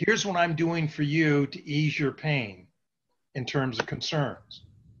 here's what I'm doing for you to ease your pain in terms of concerns.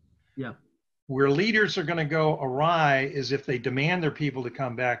 Yeah. Where leaders are going to go awry is if they demand their people to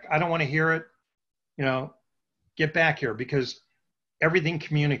come back. I don't want to hear it. Get back here, because everything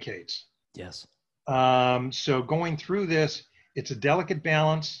communicates. Yes. So going through this, it's a delicate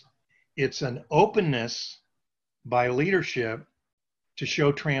balance. It's an openness by leadership to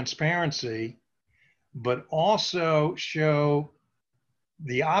show transparency, but also show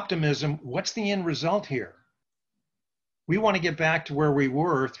the optimism. What's the end result here? We want to get back to where we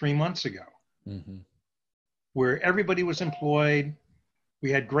were 3 months ago. Mm-hmm. where everybody was employed.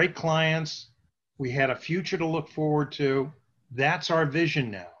 We had great clients. We had a future to look forward to. That's our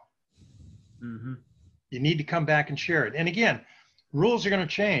vision now. Mm-hmm. You need to come back and share it. And again, rules are going to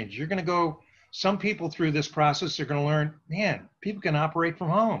change. You're going to go, some people through this process are going to learn, man, people can operate from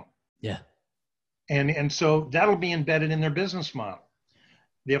home. Yeah. And so that'll be embedded in their business model.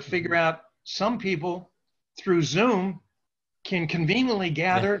 They'll figure out some people through Zoom can conveniently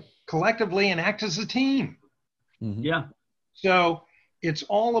gather collectively and act as a team. Mm-hmm. Yeah. So it's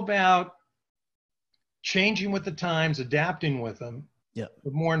all about changing with the times, adapting with them. Yeah.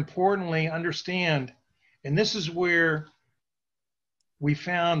 But more importantly, understand, and this is where we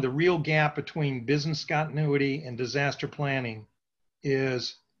found the real gap between business continuity and disaster planning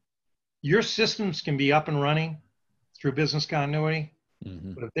is your systems can be up and running through business continuity,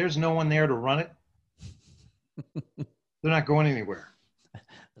 Mm-hmm. but if there's no one there to run it, they're not going anywhere.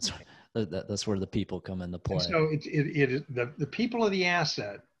 That's where the people come into play. And so the people are the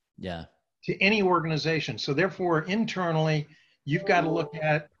asset Yeah. to any organization. So therefore, internally, you've got to look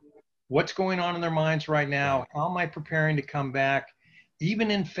at what's going on in their minds right now. Right. How am I preparing to come back,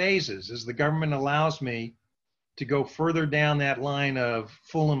 even in phases, as the government allows me to go further down that line of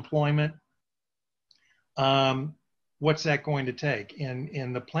full employment? What's that going to take? And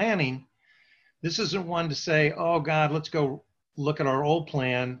in the planning, this isn't one to say, oh God, let's go look at our old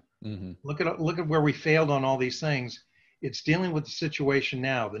plan. Mm-hmm. Look at where we failed on all these things. It's dealing with the situation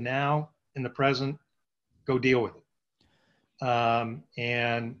now, the now and the present. Go deal with it.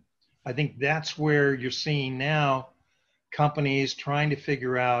 And I think that's where you're seeing now companies trying to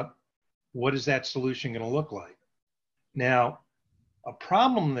figure out what is that solution going to look like. Now, a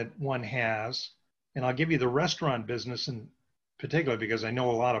problem that one has, and I'll give you the restaurant business in particular because I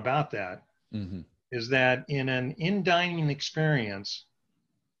know a lot about that, Mm-hmm. is that in an in-dining experience,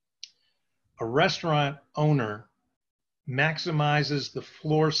 a restaurant owner maximizes the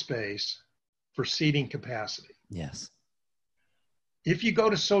floor space for seating capacity. Yes. If you go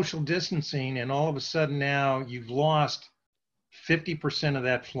to social distancing and all of a sudden now you've lost 50% of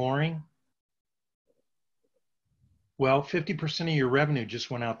that flooring, well, 50% of your revenue just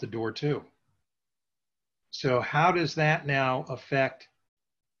went out the door too. So how does that now affect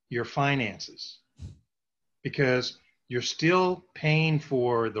your finances? Because you're still paying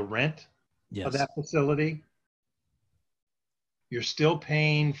for the rent of that facility. You're still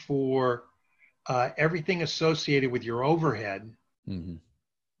paying for everything associated with your overhead. Mm-hmm.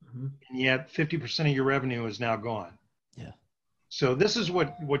 Mm-hmm. And yet 50% of your revenue is now gone. Yeah. So this is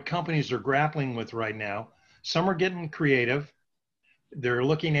what companies are grappling with right now. Some are getting creative. They're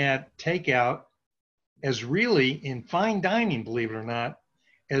looking at takeout as really in fine dining, believe it or not,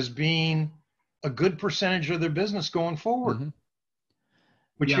 as being a good percentage of their business going forward, Mm-hmm.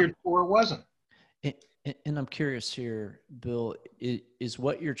 which heretofore wasn't. And I'm curious here, Bill, is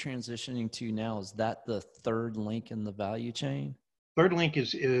what you're transitioning to now, is that the third link in the value chain? Third link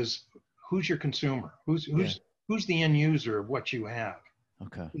is who's your consumer? Who's the end user of what you have?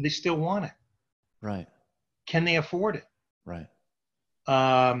 Okay. Do they still want it? Right. Can they afford it? Right.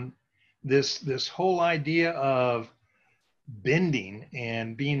 This whole idea of bending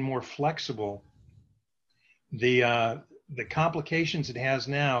and being more flexible, the complications it has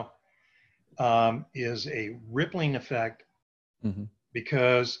now is a rippling effect Mm-hmm.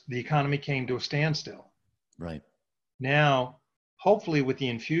 because the economy came to a standstill. Right. Now, hopefully with the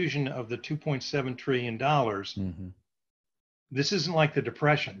infusion of the $2.7 trillion, Mm-hmm. this isn't like the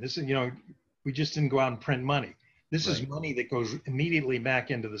Depression. This is, we just didn't go out and print money. This is Right. money that goes immediately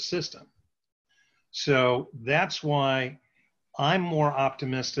back into the system. So that's why I'm more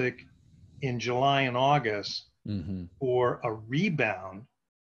optimistic in July and August Mm-hmm. for a rebound,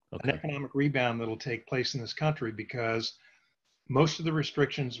 an Okay. economic rebound that'll take place in this country because most of the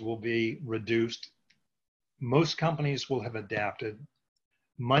restrictions will be reduced. Most companies will have adapted.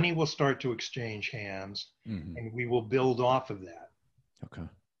 Money will start to exchange hands, Mm-hmm. and we will build off of that. Okay.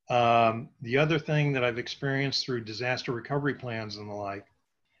 The other thing that I've experienced through disaster recovery plans and the like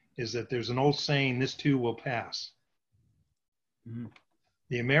is that there's an old saying, this too will pass. Mm-hmm.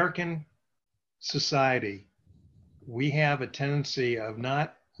 The American society, we have a tendency of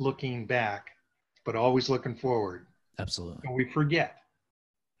not looking back, but always looking forward. Absolutely. And we forget.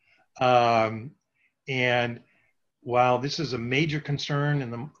 And while this is a major concern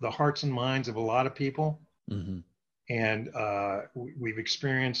in the hearts and minds of a lot of people, Mm-hmm. and we've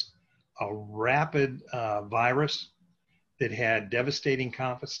experienced a rapid virus that had devastating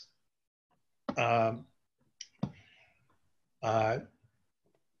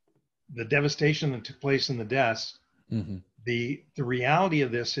the devastation that took place in the deaths. Mm-hmm. The reality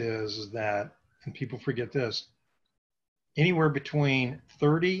of this is that and people forget this, anywhere between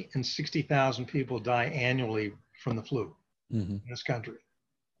 30 and 60,000 people die annually from the flu in this country.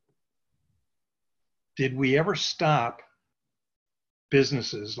 Did we ever stop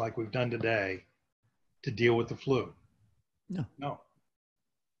businesses like we've done today to deal with the flu? No.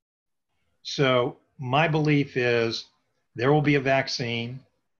 So my belief is there will be a vaccine.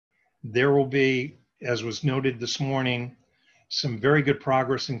 There will be, as was noted this morning, some very good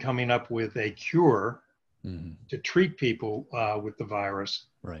progress in coming up with a cure to treat people with the virus.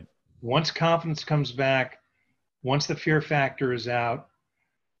 Right. Once confidence comes back, once the fear factor is out,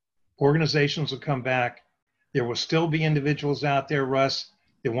 organizations will come back. There will still be individuals out there, Russ,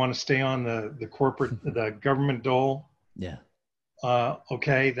 that want to stay on the corporate, the government dole. Yeah.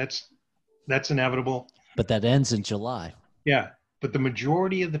 Okay, that's inevitable. But that ends in July. Yeah, but the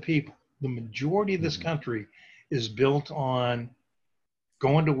majority of the people, the majority of this country is built on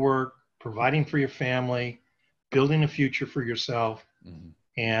going to work, providing for your family, building a future for yourself,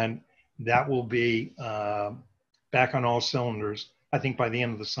 and that will be back on all cylinders, I think, by the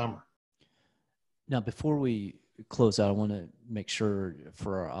end of the summer. Now, before we close out, I want to make sure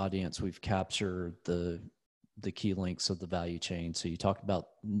for our audience we've captured the key links of the value chain. So you talked about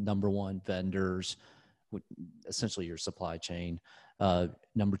number one, vendors, essentially your supply chain.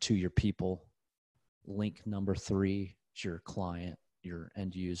 Number two, your people. Link number three is your client, your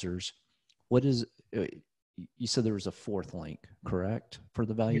end users. What is, you said there was a fourth link, correct, for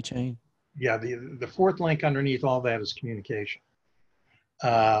the value chain? Yeah, the fourth link underneath all that is communication.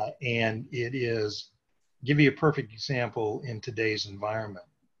 And it is, give you a perfect example in today's environment.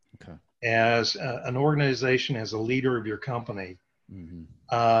 Okay. As an organization, as a leader of your company,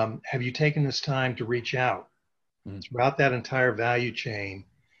 have you taken this time to reach out throughout that entire value chain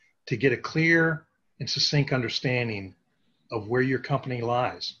to get a clear and succinct understanding of where your company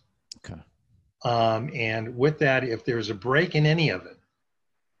lies? Okay. And with that, if there's a break in any of it,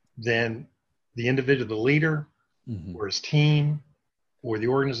 then the individual, the leader, or his team, or the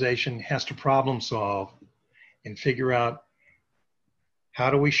organization has to problem solve and figure out how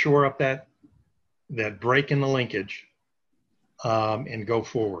do we shore up that break in the linkage and go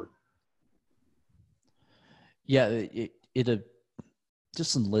forward. Yeah, it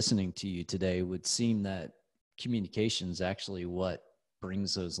just in listening to you today would seem that communication is actually what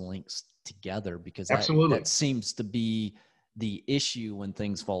brings those links together, because that seems to be the issue when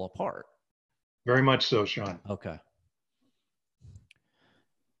things fall apart. Very much so, Sean. Okay.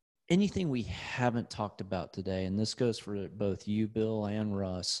 Anything we haven't talked about today, and this goes for both you, Bill, and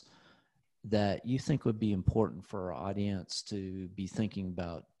Russ, that you think would be important for our audience to be thinking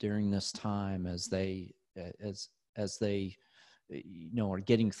about during this time as they are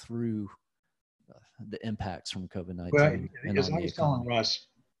getting through the impacts from COVID-19? Well, as I was telling Russ,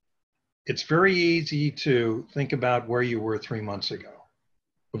 it's very easy to think about where you were 3 months ago,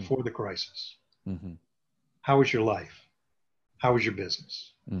 before the crisis. How was your life? How was your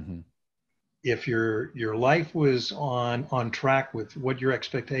business? If your life was on track with what your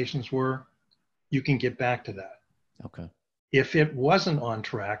expectations were, you can get back to that. Okay. If it wasn't on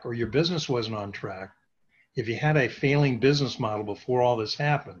track, or your business wasn't on track, if you had a failing business model before all this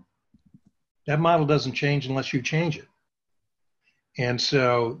happened, that model doesn't change unless you change it. And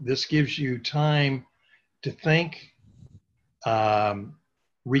so this gives you time to think,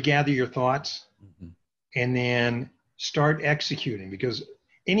 regather your thoughts, and then start executing, because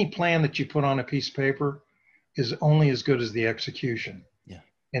any plan that you put on a piece of paper is only as good as the execution. Yeah.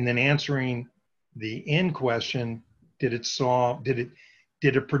 And then answering the end question, did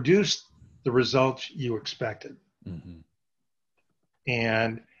it produce the results you expected?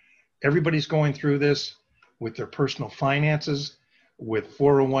 And everybody's going through this with their personal finances, with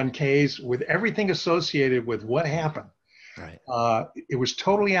 401ks, with everything associated with what happened. Right. It was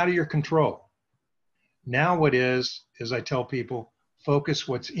totally out of your control. Now what is, as I tell people, focus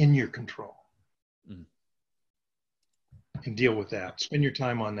what's in your control and deal with that. Spend your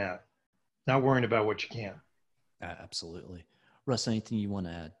time on that, not worrying about what you can. Absolutely. Russ, anything you want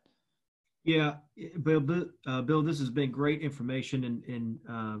to add? Yeah, Bill, this has been great information,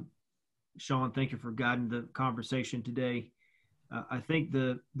 and Sean, thank you for guiding the conversation today. I think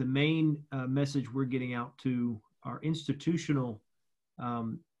the main message we're getting out to our institutional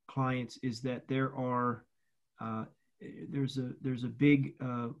clients is that there's a big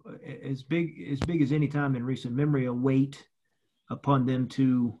as big as any time in recent memory, a weight upon them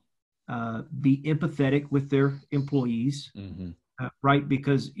to be empathetic with their employees, right?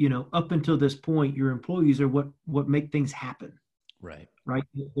 Because up until this point, your employees are what make things happen. Right.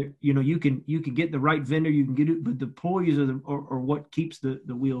 You can get the right vendor, you can get it, but the employees are what keeps the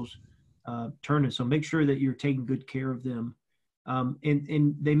wheels turning. So make sure that you're taking good care of them.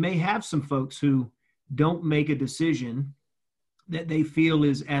 And they may have some folks who don't make a decision that they feel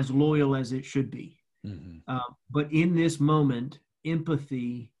is as loyal as it should be. Mm-hmm. But in this moment,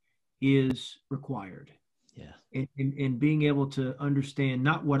 empathy is required. Yeah. And being able to understand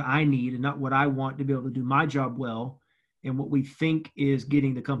not what I need and not what I want to be able to do my job well and what we think is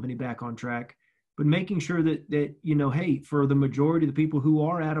getting the company back on track, but making sure that hey, for the majority of the people who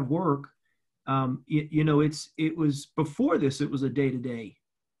are out of work, it was before this, it was a day-to-day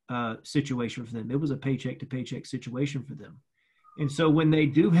situation for them. It was a paycheck to paycheck situation for them. And so when they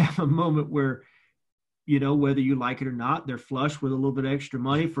do have a moment where, whether you like it or not, they're flush with a little bit of extra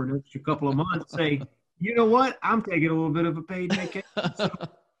money for an extra couple of months, say, you know what, I'm taking a little bit of a paycheck. So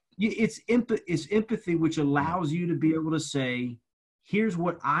it's empathy, which allows you to be able to say, here's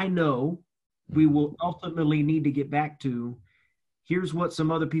what I know we will ultimately need to get back to. Here's what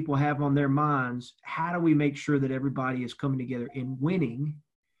some other people have on their minds. How do we make sure that everybody is coming together and winning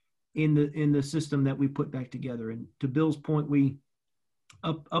in the system that we put back together? And to Bill's point, we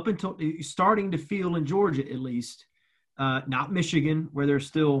up until starting to feel in Georgia, at least, not Michigan, where they're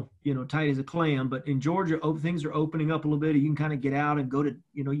still, tight as a clam, but in Georgia, things are opening up a little bit. You can kind of get out and go to,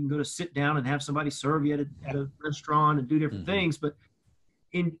 you can go to sit down and have somebody serve you at a restaurant and do different things. But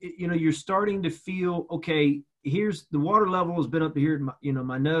you're starting to feel, okay, here's the water level has been up to here,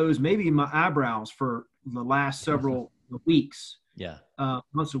 my nose, maybe my eyebrows for the last several weeks,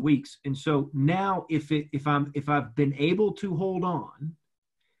 months of weeks. And so now if I've been able to hold on,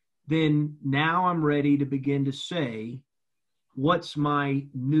 then now I'm ready to begin to say, what's my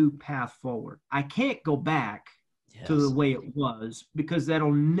new path forward? I can't go back to the way it was, because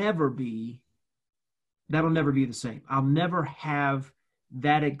that'll never be the same. I'll never have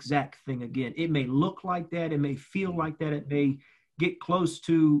that exact thing again. It may look like that. It may feel like that. It may get close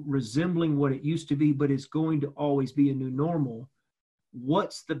to resembling what it used to be, but it's going to always be a new normal.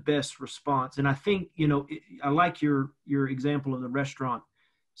 What's the best response? And I think, I like your example of the restaurant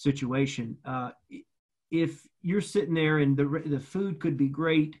situation. If you're sitting there and the food could be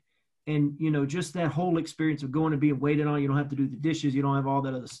great, and just that whole experience of going and being waited on, you don't have to do the dishes, you don't have all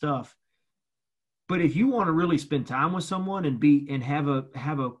that other stuff. But if you want to really spend time with someone and have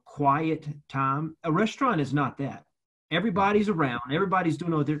a quiet time, a restaurant is not that. Everybody's around, everybody's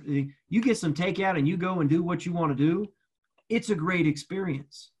doing what you get some takeout and you go and do what you want to do. It's a great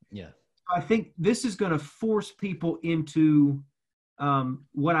experience. Yeah. I think this is going to force people into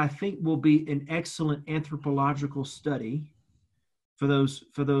what I think will be an excellent anthropological study for those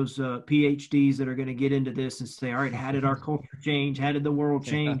PhDs that are going to get into this and say, all right, how did our culture change? How did the world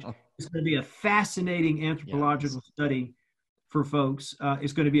change? It's going to be a fascinating anthropological study for folks.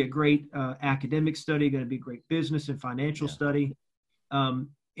 It's going to be a great academic study, going to be a great business and financial study. And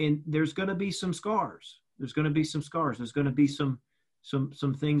there's going to be some scars. There's going to be some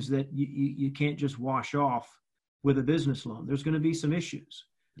things that you can't just wash off with a business loan. There's going to be some issues.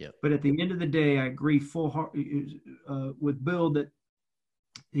 Yep. But at the end of the day, I agree with Bill that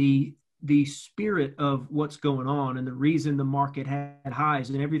the spirit of what's going on and the reason the market had highs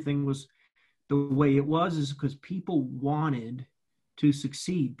and everything was the way it was is because people wanted to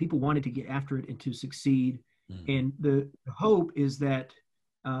succeed. People wanted to get after it and to succeed. Mm-hmm. And the hope is that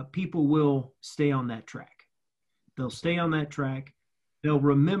people will stay on that track. They'll stay on that track. They'll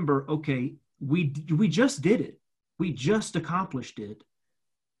remember, okay, we just did it. We just accomplished it.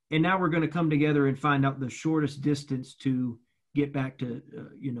 And now we're going to come together and find out the shortest distance to get back to,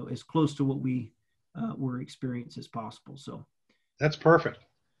 as close to what we were experiencing as possible. So that's perfect.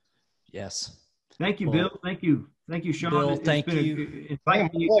 Yes. Thank you, Bill. Thank you, Sean. Bill, thank you.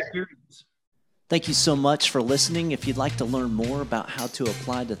 Experience. Thank you so much for listening. If you'd like to learn more about how to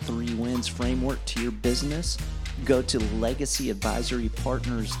apply the 3 Wins framework to your business, go to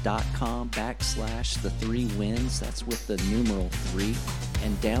legacyadvisorypartners.com/the 3 Wins. That's with the numeral 3,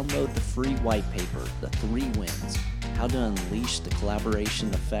 and download the free white paper, The 3 Wins, How to Unleash the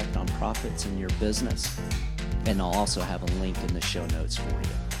Collaboration Effect on Profits in Your Business. And I'll also have a link in the show notes for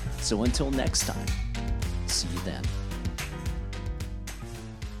you. So until next time, see you then.